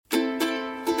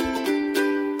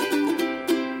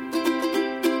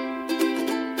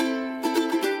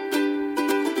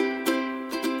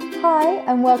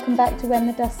and welcome back to When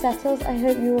the Dust Settles. I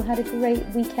hope you all had a great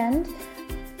weekend.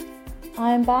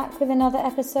 I am back with another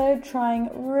episode, trying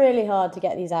really hard to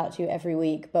get these out to you every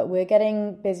week, but we're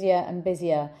getting busier and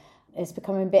busier. It's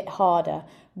becoming a bit harder.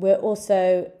 We're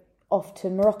also off to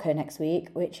Morocco next week,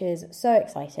 which is so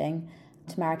exciting,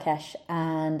 to Marrakesh,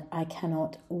 and I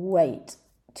cannot wait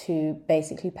to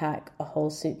basically pack a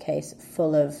whole suitcase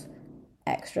full of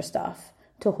extra stuff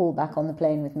to haul back on the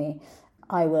plane with me.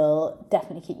 I will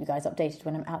definitely keep you guys updated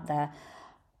when I'm out there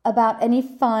about any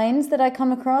finds that I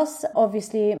come across.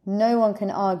 Obviously, no one can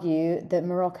argue that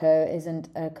Morocco isn't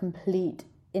a complete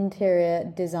interior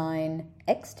design,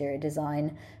 exterior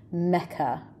design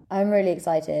mecca. I'm really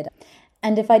excited.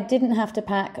 And if I didn't have to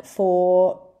pack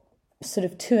for sort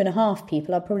of 2.5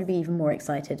 people, I'd probably be even more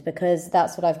excited, because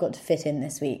that's what I've got to fit in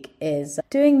this week, is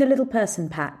doing the little person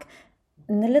pack.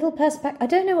 And the little person pack, I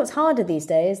don't know what's harder these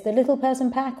days, the little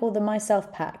person pack or the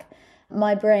myself pack.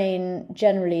 My brain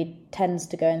generally tends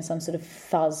to go in some sort of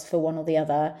fuzz for one or the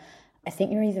other. I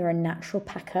think you're either a natural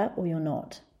packer or you're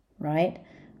not, right?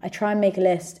 I try and make a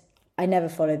list. I never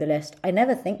follow the list. I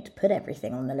never think to put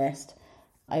everything on the list.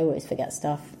 I always forget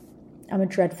stuff. I'm a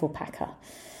dreadful packer.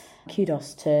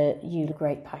 Kudos to you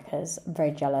great packers. I'm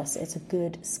very jealous. It's a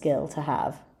good skill to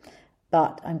have.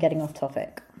 But I'm getting off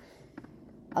topic.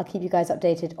 I'll keep you guys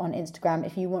updated on Instagram.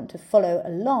 If you want to follow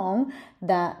along,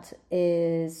 that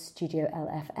is Studio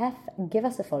LFF. Give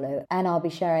us a follow, and I'll be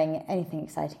sharing anything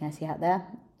exciting I see out there.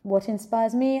 What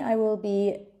inspires me, I will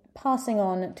be passing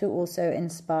on to also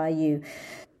inspire you.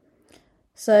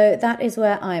 So that is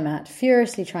where I'm at,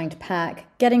 furiously trying to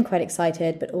pack, getting quite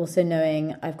excited, but also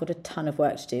knowing I've got a ton of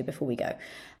work to do before we go.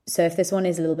 So if this one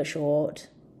is a little bit short,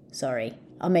 sorry,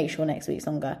 I'll make sure next week's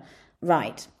longer.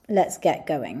 Right, let's get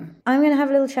going. I'm going to have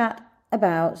a little chat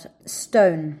about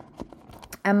stone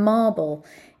and marble.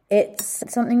 It's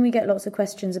something we get lots of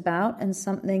questions about, and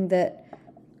something that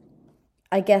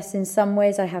I guess in some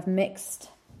ways I have mixed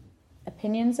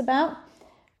opinions about.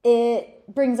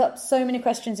 It brings up so many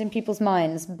questions in people's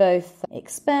minds, both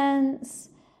expense,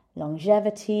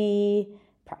 longevity,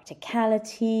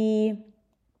 practicality,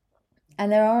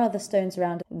 and there are other stones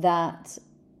around that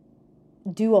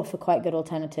do offer quite good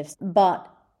alternatives. But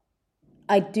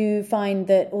I do find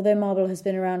that although marble has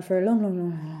been around for a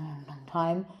long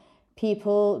time,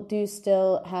 people do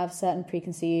still have certain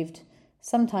preconceived,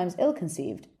 sometimes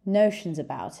ill-conceived notions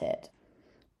about it.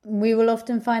 We will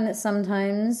often find that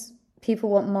sometimes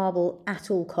people want marble at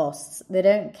all costs. They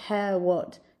don't care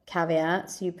what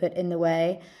caveats you put in the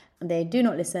way. They do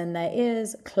not listen, their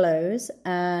ears close,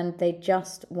 and they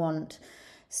just want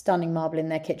stunning marble in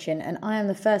their kitchen. And I am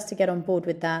the first to get on board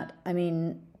with that. I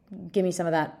mean, give me some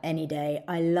of that any day.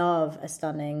 I love a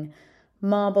stunning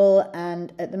marble,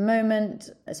 and at the moment,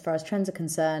 as far as trends are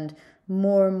concerned,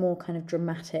 more and more kind of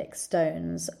dramatic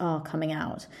stones are coming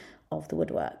out of the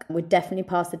woodwork. We're definitely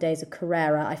past the days of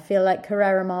Carrara. I feel like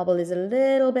Carrara marble is a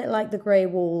little bit like the grey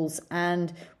walls,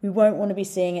 and we won't want to be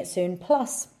seeing it soon.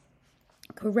 Plus,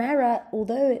 Carrara,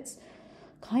 although it's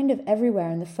kind of everywhere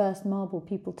and the first marble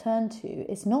people turn to,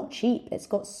 it's not cheap. It's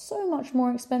got so much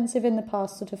more expensive in the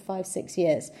past sort of 5-6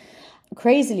 years.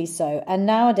 Crazily so. And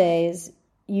nowadays,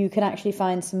 you can actually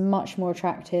find some much more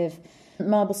attractive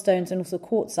marble stones and also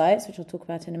quartzites, which I'll talk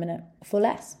about in a minute, for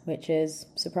less, which is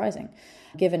surprising,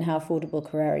 given how affordable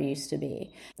Carrara used to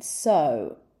be.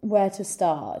 So, where to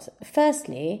start?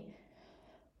 Firstly,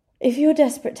 if you're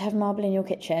desperate to have marble in your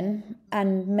kitchen,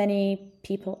 and many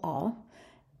people are,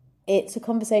 it's a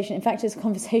conversation. In fact, it's a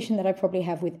conversation that I probably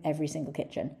have with every single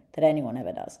kitchen that anyone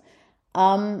ever does.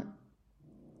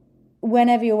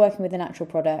 Whenever you're working with a natural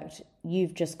product,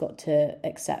 you've just got to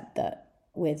accept that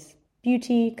with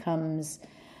beauty comes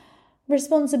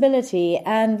responsibility.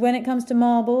 And when it comes to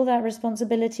marble, that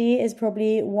responsibility is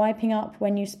probably wiping up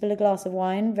when you spill a glass of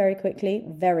wine very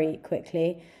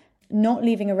quickly, not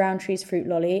leaving a Rowntree's fruit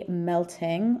lolly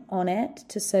melting on it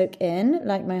to soak in,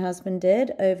 like my husband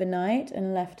did overnight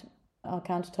and left our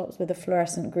countertops with a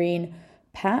fluorescent green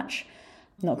patch,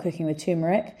 not cooking with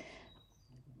turmeric.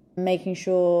 Making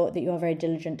sure that you are very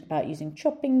diligent about using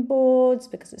chopping boards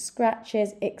because it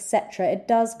scratches, etc. It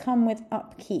does come with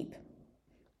upkeep.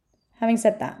 Having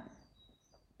said that,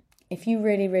 if you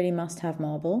really, really must have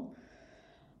marble,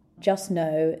 just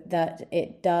know that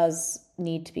it does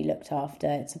need to be looked after.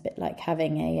 It's a bit like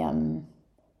having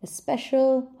a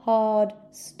special, hard,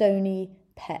 stony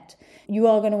pet. You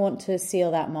are going to want to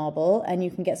seal that marble, and you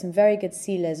can get some very good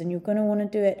sealers, and you're going to want to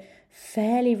do it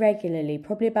fairly regularly,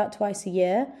 probably about twice a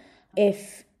year,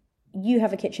 if you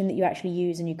have a kitchen that you actually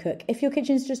use and you cook. If your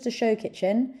kitchen's just a show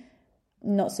kitchen,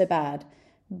 not so bad.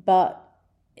 But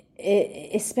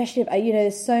especially,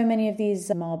 there's so many of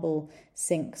these marble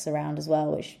sinks around as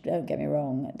well, which, don't get me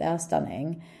wrong, they are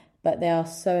stunning, but they are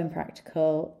so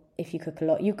impractical if you cook a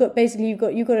lot. You've got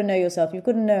to know yourself. You've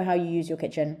got to know how you use your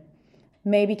kitchen.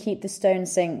 Maybe keep the stone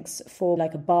sinks for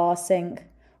like a bar sink,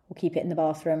 or keep it in the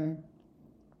bathroom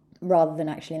rather than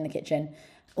actually in the kitchen.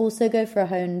 Also go for a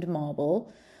honed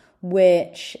marble,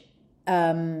 which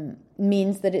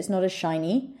means that it's not as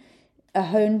shiny. A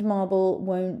honed marble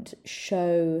won't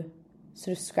show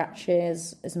sort of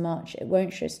scratches as much. It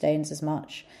won't show stains as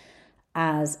much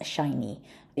as shiny.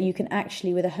 You can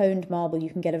actually, with a honed marble, you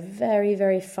can get a very,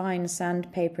 very fine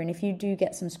sandpaper. And if you do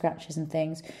get some scratches and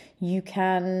things, you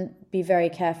can be very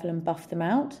careful and buff them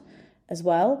out as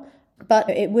well. But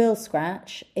it will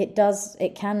scratch. It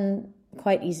can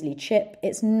quite easily chip.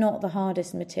 It's not the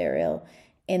hardest material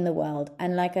in the world.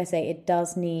 And like I say, it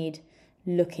does need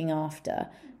looking after.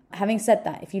 Having said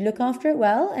that, if you look after it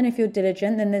well and if you're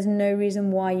diligent, then there's no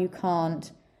reason why you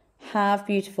can't have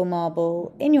beautiful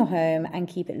marble in your home and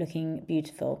keep it looking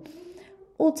beautiful.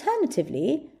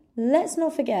 Alternatively, let's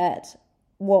not forget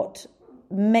what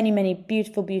many, many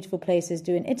beautiful, beautiful places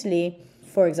do in Italy,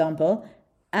 for example,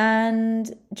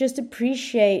 and just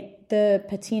appreciate the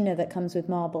patina that comes with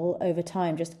marble over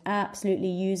time. Just absolutely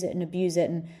use it and abuse it.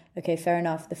 And okay, fair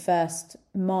enough, the first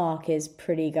mark is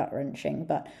pretty gut-wrenching,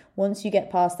 but once you get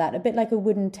past that, a bit like a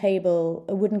wooden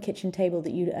kitchen table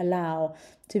that you allow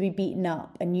to be beaten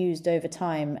up and used over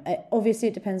time. Obviously,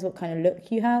 it depends what kind of look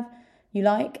you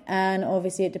like, and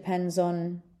obviously it depends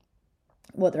on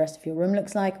what the rest of your room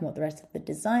looks like and what the rest of the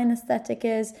design aesthetic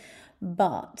is.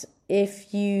 But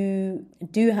if you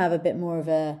do have a bit more of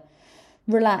a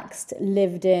relaxed,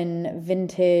 lived-in,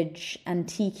 vintage,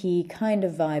 antique-y kind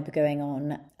of vibe going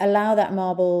on, allow that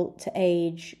marble to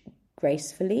age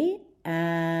gracefully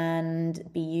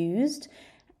and be used,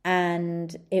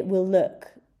 and it will look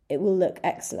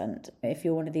excellent. If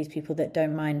you're one of these people that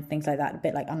don't mind things like that, a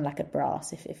bit like unlacquered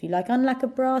brass. If you like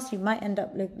unlacquered brass, you might end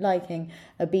up liking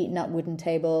a beaten up wooden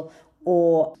table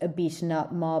or a beaten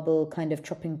up marble kind of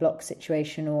chopping block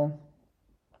situation, or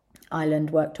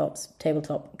island worktops,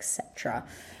 tabletop, etc.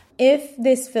 If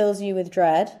this fills you with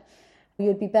dread, you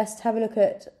would be best to have a look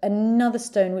at another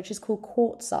stone which is called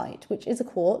quartzite, which is a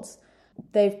quartz.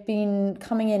 They've been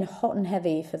coming in hot and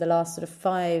heavy for the last sort of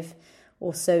 5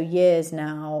 or so years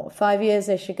now. 5 years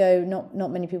ago,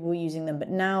 not many people were using them, but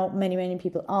now many, many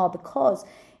people are, because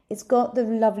it's got the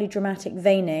lovely dramatic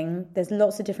veining. There's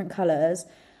lots of different colours.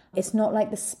 It's not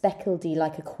like the speckledy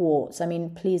like a quartz. I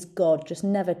mean, please God, just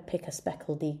never pick a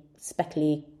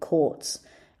speckly quartz.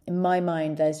 In my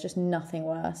mind, there's just nothing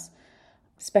worse,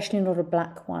 especially not a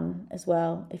black one as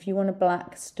well. If you want a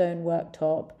black stone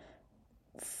worktop,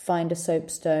 find a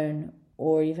soapstone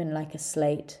or even like a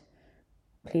slate.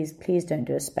 Please don't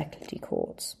do a speckledy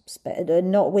quartz.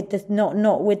 Not with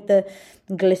the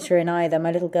glitter in either.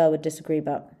 My little girl would disagree,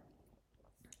 but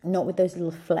not with those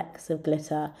little flecks of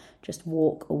glitter. Just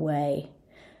walk away.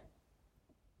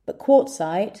 But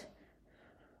quartzite,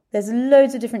 there's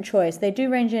loads of different choice. They do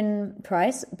range in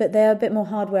price, but they're a bit more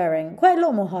hard-wearing. Quite a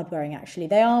lot more hard-wearing, actually.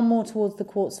 They are more towards the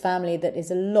quartz family that is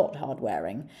a lot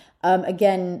hard-wearing.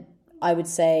 Again, I would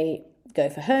say go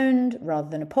for honed rather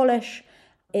than a polish.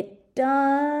 It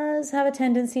does have a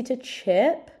tendency to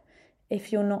chip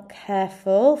if you're not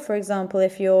careful. For example,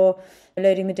 if you're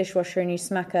loading the dishwasher and you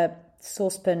smack a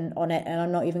saucepan on it, and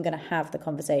I'm not even going to have the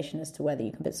conversation as to whether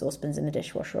you can put saucepans in the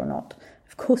dishwasher or not.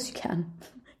 Of course you can.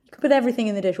 You can put everything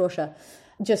in the dishwasher.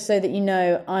 Just so that you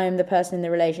know, I'm the person in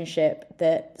the relationship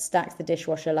that stacks the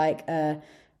dishwasher like a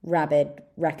rabid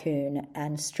raccoon,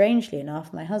 and strangely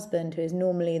enough, my husband, who is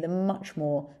normally the much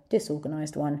more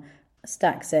disorganized one,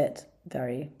 stacks it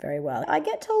very, very well. I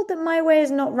get told that my way is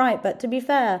not right, but to be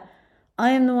fair,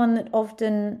 I am the one that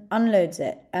often unloads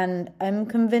it, and I'm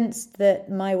convinced that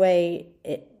my way,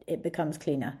 it becomes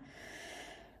cleaner.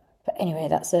 But anyway,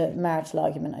 that's a marital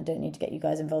argument I don't need to get you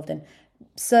guys involved in.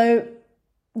 So,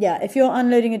 yeah, if you're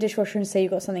unloading a dishwasher and say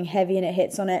you've got something heavy and it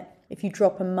hits on it, if you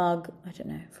drop a mug, I don't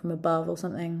know, from above or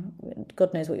something,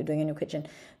 God knows what you're doing in your kitchen,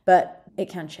 but it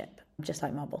can chip, just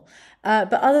like marble.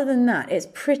 But other than that, it's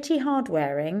pretty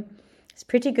hard-wearing. It's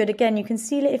pretty good. Again, you can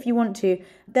seal it if you want to.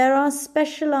 There are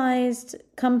specialised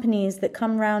companies that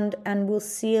come round and will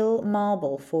seal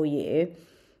marble for you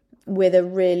with a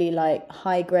really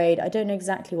high grade. I don't know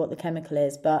exactly what the chemical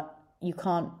is, but you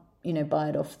can't, buy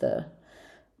it off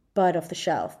the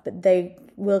shelf. But they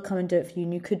will come and do it for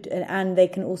you, and they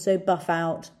can also buff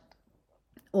out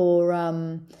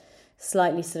or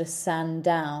slightly sort of sand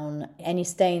down any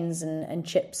stains and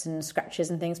chips and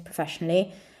scratches and things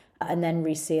professionally, and then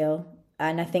reseal.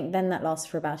 And I think then that lasts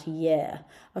for about a year.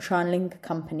 I'll try and link a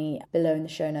company below in the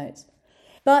show notes.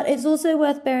 But it's also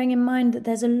worth bearing in mind that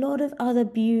there's a lot of other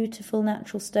beautiful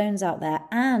natural stones out there.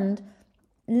 And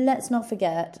let's not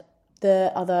forget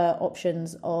the other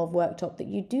options of worktop that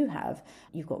you do have.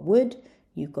 You've got wood,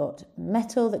 you've got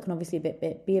metal that can obviously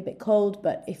be a bit cold,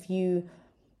 but if you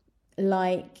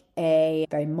like a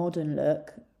very modern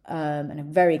look and a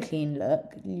very clean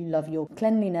look, you love your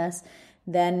cleanliness,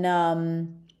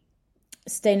 then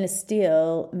stainless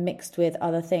steel mixed with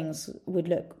other things would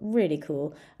look really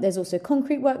cool. There's also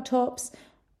concrete worktops.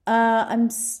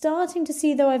 I'm starting to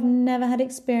see, though I've never had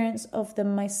experience of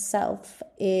them myself,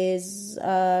 is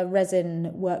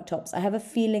resin worktops. I have a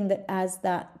feeling that as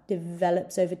that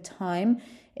develops over time,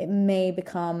 it may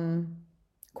become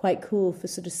quite cool for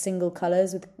sort of single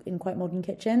colours in quite modern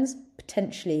kitchens.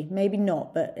 Potentially, maybe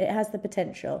not, but it has the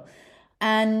potential.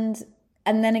 And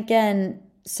then again,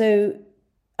 so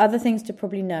other things to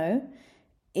probably know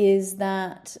is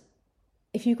that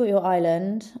if you've got your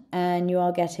island and you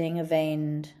are getting a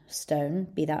veined stone,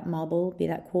 be that marble, be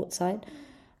that quartzite,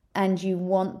 and you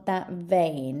want that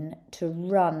vein to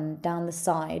run down the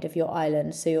side of your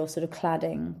island, so you're sort of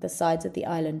cladding the sides of the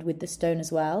island with the stone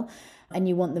as well, and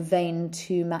you want the vein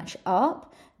to match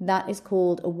up, that is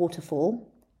called a waterfall.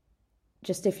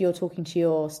 Just if you're talking to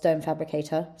your stone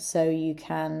fabricator, so you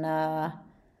can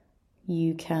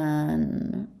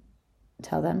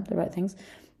tell them the right things.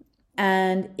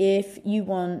 And if you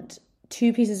want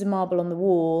two pieces of marble on the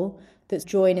wall that's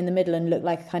joined in the middle and look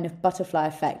like a kind of butterfly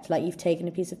effect, like you've taken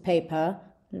a piece of paper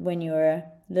when you were a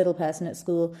little person at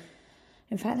school.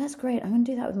 In fact, that's great. I'm going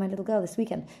to do that with my little girl this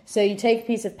weekend. So you take a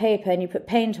piece of paper and you put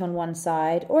paint on one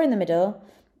side or in the middle,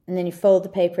 and then you fold the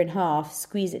paper in half,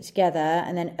 squeeze it together,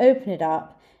 and then open it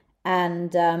up,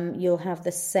 and you'll have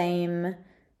the same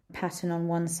pattern on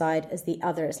one side as the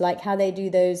other. It's like how they do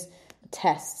those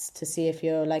tests to see if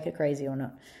you're like a crazy or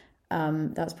not.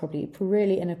 That's probably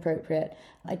really inappropriate.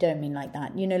 I don't mean like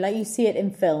that. You know, like you see it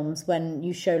in films when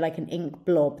you show like an ink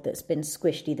blob that's been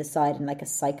squished either side in like a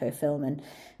psycho film, and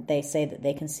they say that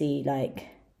they can see like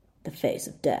the face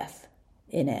of death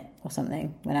in it or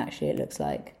something, when actually it looks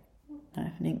like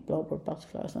an ink blob or a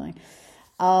butterfly or something.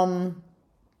 I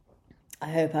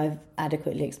hope I've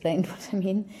adequately explained what I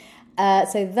mean.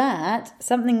 So that,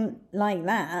 something like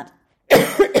that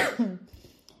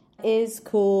is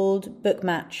called book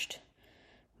matched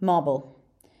marble.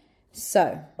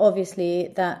 So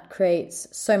obviously that creates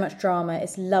so much drama.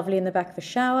 It's lovely in the back of a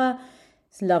shower,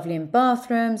 it's lovely in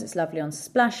bathrooms, it's lovely on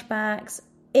splashbacks.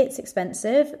 It's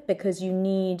expensive because you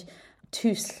need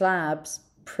two slabs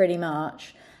pretty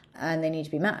much, and they need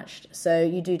to be matched. So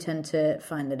you do tend to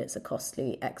find that it's a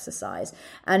costly exercise.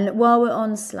 And while we're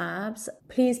on slabs,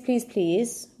 please, please,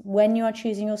 please, when you are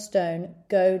choosing your stone,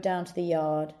 go down to the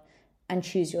yard and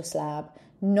choose your slab.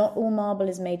 Not all marble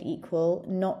is made equal,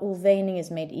 not all veining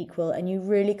is made equal, and you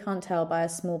really can't tell by a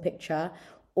small picture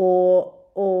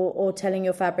or telling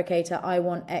your fabricator, I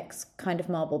want X kind of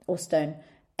marble or stone.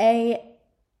 A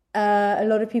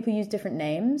lot of people use different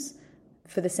names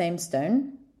for the same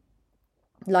stone.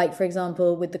 Like, for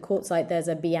example, with the quartzite, there's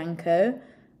a Bianco,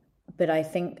 but I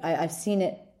think I've seen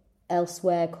it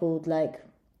elsewhere called like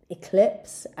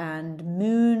Eclipse and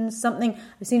Moon something.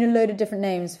 I've seen a load of different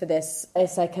names for this.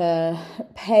 It's like a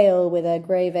pale with a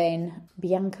grey vein.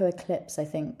 Bianco Eclipse, I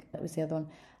think that was the other one.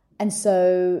 And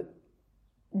so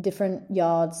different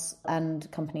yards and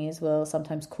companies will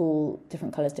sometimes call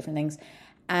different colours different things.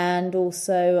 And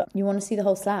also you want to see the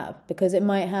whole slab, because it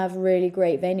might have really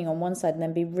great veining on one side and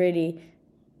then be really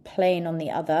plain on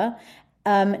the other.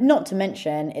 Not to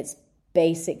mention, it's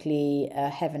basically a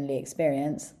heavenly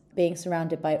experience. Being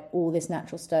surrounded by all this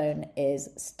natural stone is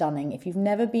stunning. If you've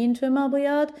never been to a marble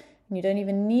yard and you don't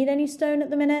even need any stone at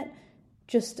the minute,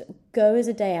 just go as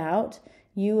a day out.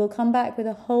 You will come back with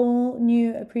a whole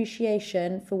new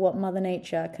appreciation for what Mother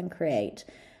Nature can create.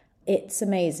 It's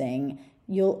amazing.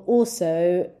 You'll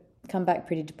also come back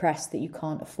pretty depressed that you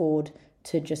can't afford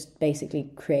to just basically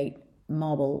create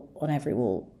marble on every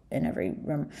wall in every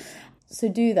room. So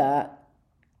do that,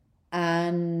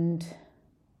 and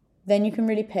then you can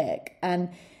really pick. And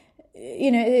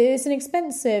you know, it's an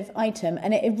expensive item,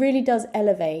 and it really does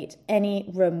elevate any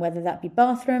room, whether that be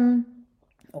bathroom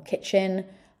or kitchen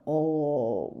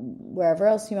or wherever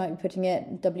else you might be putting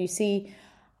it, WC.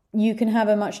 You can have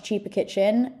a much cheaper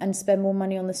kitchen and spend more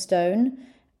money on the stone,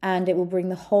 and it will bring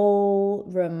the whole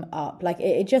room up. Like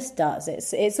it just does.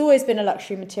 It's always been a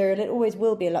luxury material. It always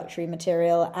will be a luxury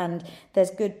material, and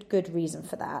there's good reason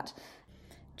for that.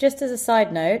 Just as a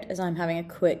side note, as I'm having a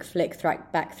quick flick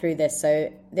back through this,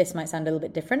 so this might sound a little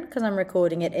bit different because I'm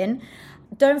recording it in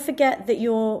don't forget that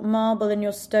your marble and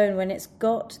your stone, when it's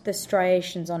got the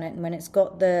striations on it and when it's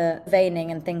got the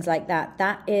veining and things like that,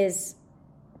 that is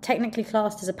technically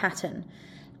classed as a pattern.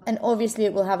 And obviously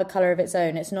it will have a colour of its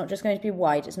own. It's not just going to be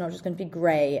white, it's not just going to be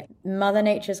grey. Mother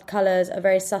Nature's colours are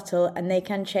very subtle and they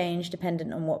can change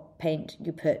dependent on what paint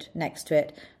you put next to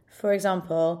it. For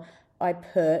example, I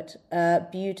put a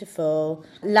beautiful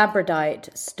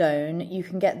labradorite stone. You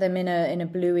can get them in a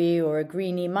bluey or a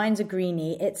greeny. Mine's a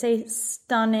greeny. It's a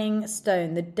stunning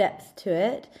stone. The depth to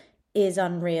it is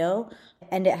unreal.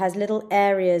 And it has little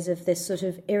areas of this sort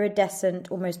of iridescent,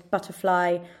 almost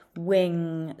butterfly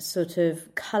wing sort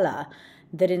of colour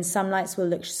that in some lights will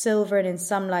look silver and in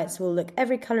some lights will look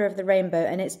every colour of the rainbow.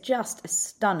 And it's just a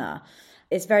stunner.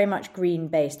 It's very much green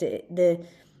based.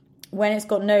 When it's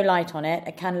got no light on it,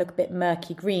 it can look a bit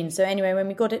murky green. So anyway, when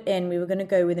we got it in, we were going to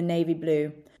go with a navy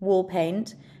blue wall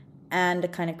paint and a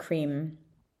kind of cream.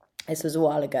 This was a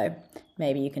while ago.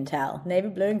 Maybe you can tell. Navy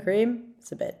blue and cream.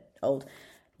 It's a bit old.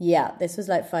 Yeah, this was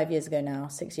like 5 years ago now,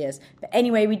 6 years. But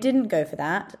anyway, we didn't go for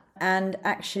that. And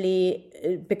actually,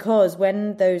 because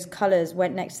when those colours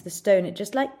went next to the stone, it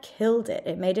just like killed it.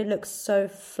 It made it look so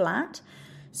flat.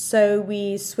 So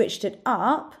we switched it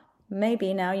up.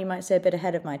 Maybe now you might say a bit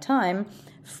ahead of my time,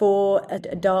 for a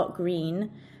dark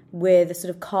green with a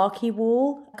sort of khaki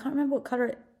wall. I can't remember what colour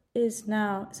it is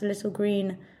now. It's a little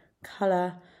green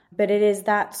colour, but it is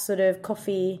that sort of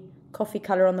coffee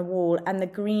colour on the wall, and the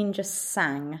green just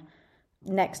sang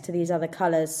next to these other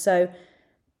colours. So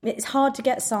it's hard to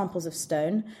get samples of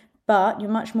stone, but you're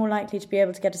much more likely to be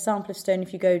able to get a sample of stone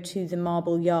if you go to the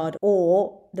marble yard.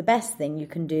 Or the best thing you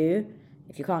can do,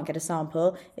 if you can't get a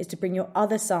sample, is to bring your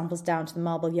other samples down to the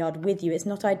marble yard with you. It's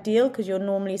not ideal because you're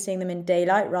normally seeing them in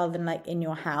daylight rather than like in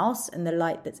your house and the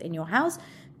light that's in your house.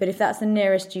 But if that's the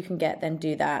nearest you can get, then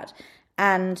do that.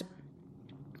 And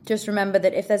just remember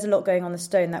that if there's a lot going on the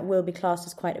stone, that will be classed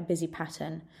as quite a busy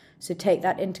pattern. So take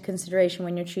that into consideration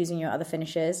when you're choosing your other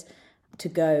finishes to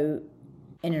go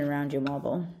in and around your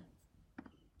marble.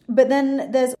 But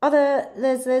then there's other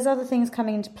things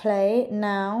coming into play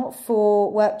now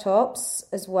for worktops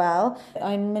as well.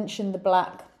 I mentioned the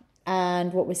black,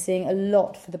 and what we're seeing a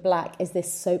lot for the black is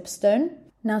this soapstone.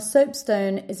 Now,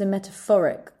 soapstone is a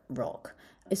metaphoric rock.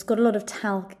 It's got a lot of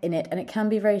talc in it, and it can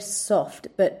be very soft,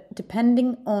 but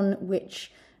depending on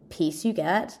which piece you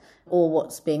get or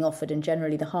what's being offered, and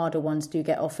generally the harder ones do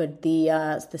get offered,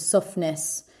 the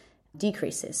softness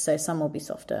decreases. So some will be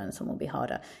softer and some will be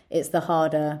harder. It's the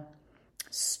harder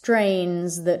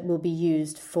strains that will be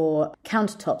used for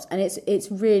countertops, and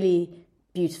it's really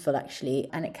beautiful actually,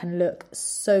 and it can look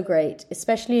so great,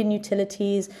 especially in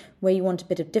utilities where you want a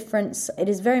bit of difference. It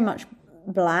is very much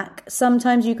black.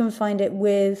 Sometimes you can find it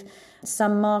with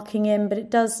some marking in, but it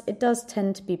does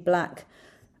tend to be black.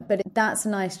 But that's a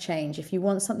nice change. If you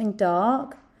want something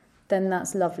dark, then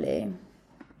that's lovely.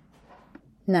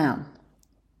 Now,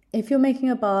 if you're making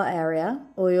a bar area,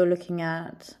 or you're looking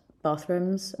at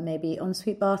bathrooms, maybe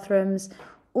ensuite bathrooms,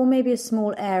 or maybe a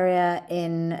small area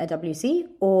in a WC,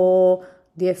 or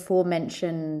the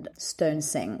aforementioned stone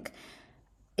sink,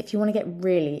 if you want to get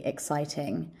really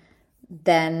exciting,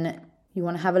 then you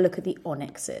want to have a look at the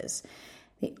onyxes.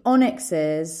 The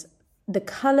onyxes, the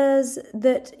colours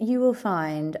that you will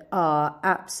find are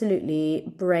absolutely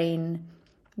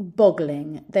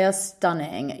brain-boggling. They are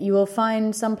stunning. You will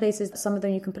find some places, some of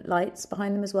them you can put lights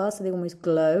behind them as well, so they almost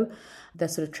glow. They're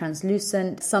sort of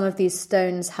translucent. Some of these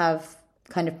stones have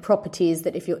kind of properties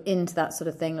that if you're into that sort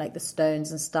of thing, like the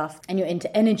stones and stuff, and you're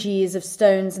into energies of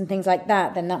stones and things like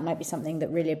that, then that might be something that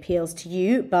really appeals to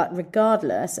you. But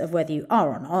regardless of whether you are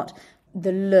or not,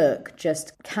 the look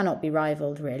just cannot be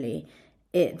rivaled, really.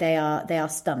 They are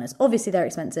stunners. Obviously, they're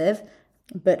expensive,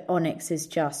 but onyx is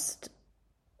just,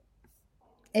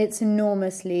 it's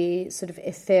enormously sort of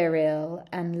ethereal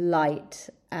and light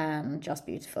and just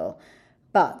beautiful.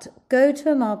 But go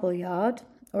to a marble yard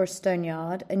or a stone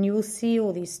yard and you will see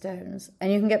all these stones, and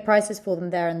you can get prices for them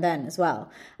there and then as well.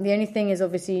 The only thing is,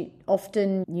 obviously,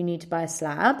 often you need to buy a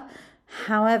slab.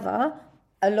 However,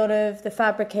 a lot of the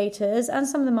fabricators and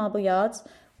some of the marble yards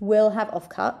will have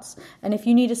offcuts. And if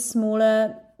you need a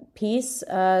smaller piece,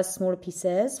 smaller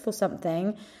pieces for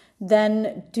something,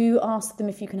 then do ask them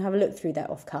if you can have a look through their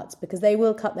offcuts, because they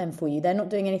will cut them for you. They're not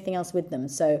doing anything else with them.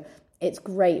 So it's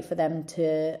great for them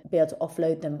to be able to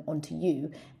offload them onto you.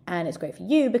 And it's great for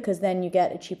you because then you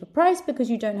get a cheaper price,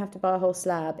 because you don't have to buy a whole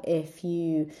slab if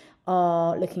you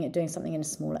are looking at doing something in a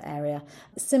smaller area.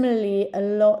 Similarly, a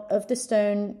lot of the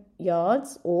stone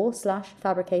yards or /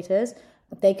 fabricators,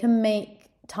 they can make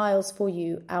tiles for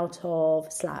you out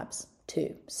of slabs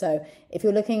too. So if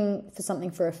you're looking for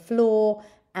something for a floor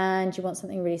and you want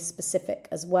something really specific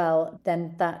as well,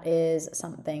 then that is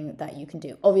something that you can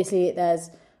do. Obviously, there's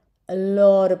a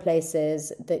lot of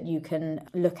places that you can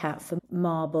look at for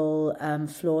marble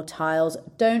floor tiles.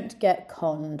 Don't get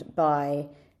conned by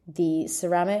the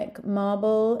ceramic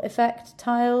marble effect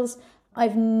tiles.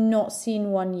 I've not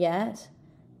seen one yet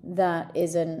that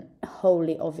isn't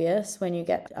wholly obvious when you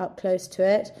get up close to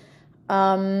it.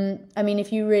 I mean,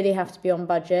 if you really have to be on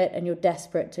budget and you're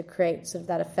desperate to create sort of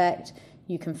that effect,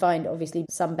 you can find obviously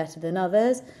some better than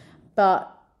others,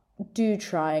 but do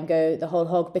try and go the whole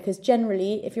hog, because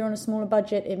generally if you're on a smaller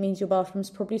budget, it means your bathroom's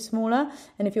probably smaller,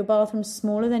 and if your bathroom's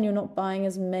smaller, then you're not buying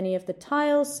as many of the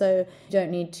tiles, so you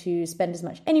don't need to spend as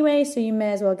much anyway, so you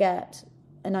may as well get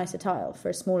a nicer tile for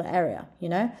a smaller area, you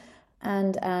know.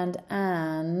 And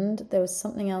there was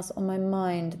something else on my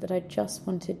mind that I just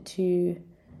wanted to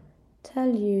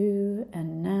tell you,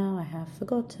 and now I have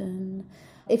forgotten.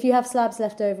 If you have slabs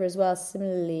left over as well,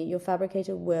 similarly, your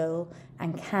fabricator will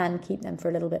and can keep them for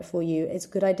a little bit for you. It's a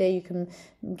good idea. You can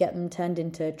get them turned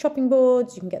into chopping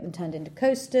boards, you can get them turned into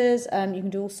coasters, you can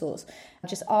do all sorts.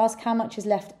 Just ask how much is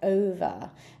left over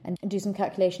and do some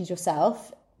calculations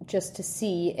yourself just to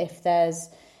see if there's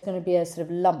going to be a sort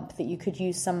of lump that you could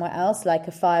use somewhere else, like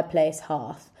a fireplace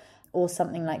hearth or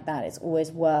something like that. It's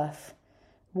always worth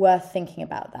thinking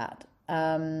about that.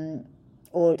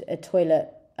 Or a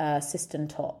toilet cistern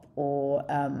top, or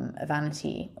a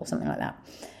vanity or something like that.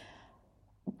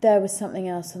 There was something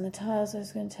else on the tiles I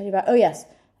was going to tell you about. Oh yes,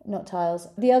 not tiles.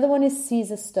 The other one is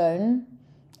Caesar stone.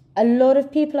 A lot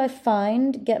of people I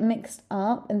find get mixed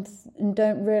up and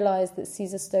don't realise that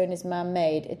Caesar stone is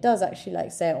man-made. It does actually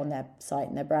say it on their site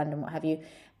and their brand and what have you,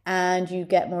 and you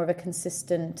get more of a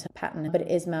consistent pattern, but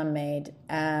it is man-made,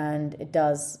 and it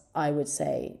does, I would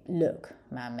say, look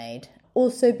man-made.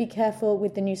 Also, be careful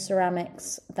with the new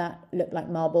ceramics that look like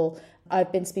marble.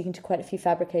 I've been speaking to quite a few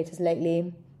fabricators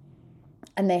lately,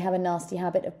 and they have a nasty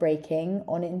habit of breaking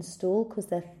on install because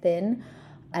they're thin.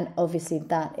 And obviously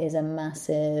that is a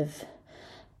massive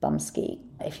bumski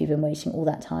if you've been waiting all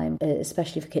that time,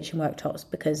 especially for kitchen worktops,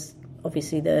 because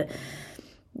obviously the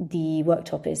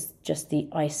worktop is just the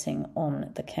icing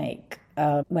on the cake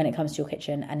when it comes to your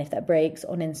kitchen. And if that breaks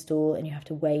on install and you have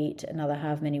to wait another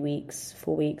how many weeks,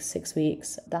 4 weeks, 6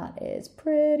 weeks, that is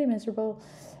pretty miserable.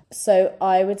 So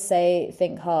I would say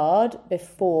think hard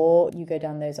before you go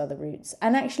down those other routes.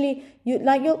 And actually,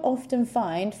 you'll often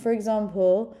find, for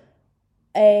example,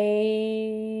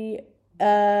 a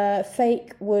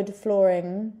fake wood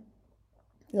flooring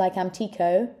like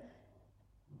Amtico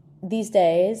these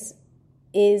days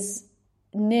is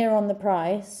near on the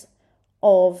price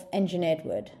of engineered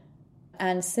wood.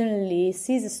 And similarly,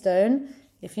 Caesar stone,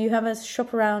 if you have a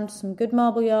shop around some good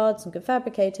marble yards, some good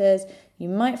fabricators, you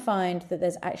might find that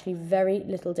there's actually very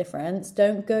little difference.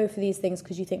 Don't go for these things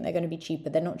because you think they're going to be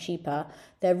cheaper. They're not cheaper.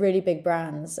 They're really big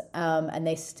brands, and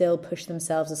they still push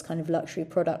themselves as kind of luxury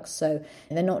products. So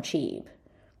they're not cheap.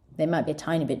 They might be a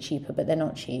tiny bit cheaper, but they're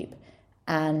not cheap.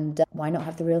 And why not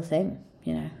have the real thing,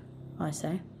 I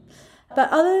say. But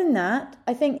other than that,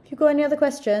 I think if you've got any other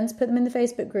questions, put them in the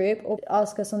Facebook group or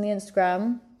ask us on the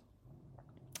Instagram.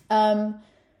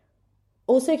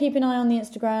 Also keep an eye on the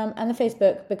Instagram and the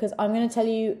Facebook, because I'm going to tell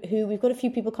you we've got a few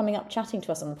people coming up chatting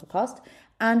to us on the podcast,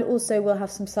 and also we'll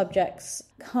have some subjects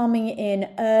coming in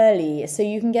early, so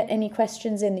you can get any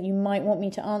questions in that you might want me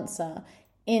to answer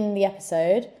in the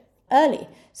episode early.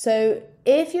 So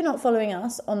if you're not following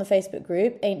us on the Facebook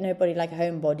group, Ain't Nobody Like a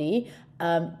Homebody,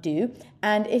 do.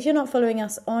 And if you're not following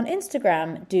us on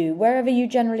Instagram, do. Wherever you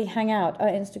generally hang out. Our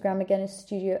Instagram again is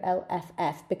Studio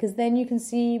LFF, because then you can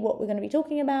see what we're going to be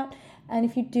talking about. And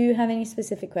if you do have any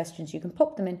specific questions, you can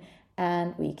pop them in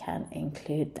and we can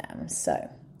include them. So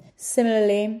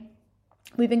similarly,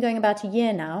 we've been going about a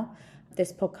year now,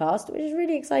 this podcast, which is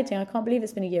really exciting. I can't believe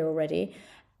it's been a year already.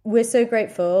 We're so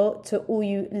grateful to all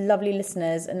you lovely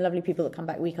listeners and lovely people that come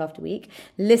back week after week,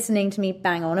 listening to me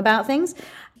bang on about things.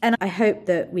 And I hope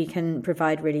that we can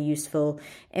provide really useful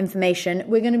information.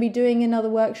 We're going to be doing another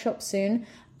workshop soon.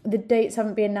 The dates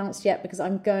haven't been announced yet because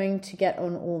I'm going to get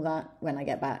on all that when I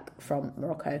get back from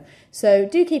Morocco. So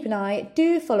do keep an eye.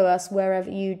 Do follow us wherever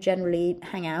you generally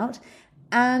hang out,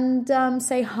 and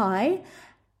say hi.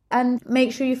 And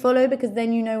make sure you follow, because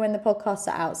then you know when the podcasts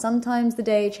are out. Sometimes the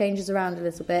day changes around a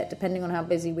little bit, depending on how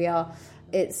busy we are.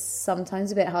 It's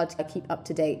sometimes a bit hard to keep up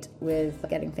to date with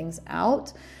getting things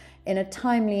out in a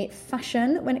timely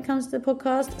fashion when it comes to the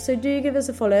podcast. So do give us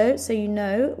a follow so you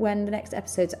know when the next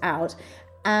episode's out.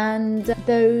 And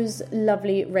those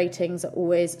lovely ratings are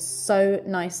always so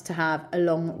nice to have,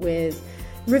 along with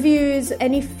reviews,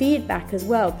 any feedback as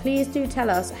well. Please do tell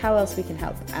us how else we can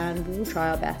help, and we will try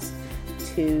our best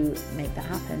to make that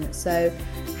happen. So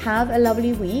have a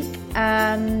lovely week,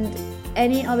 and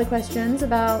any other questions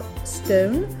about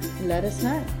stone, let us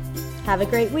know. Have a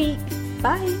great week.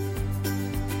 Bye.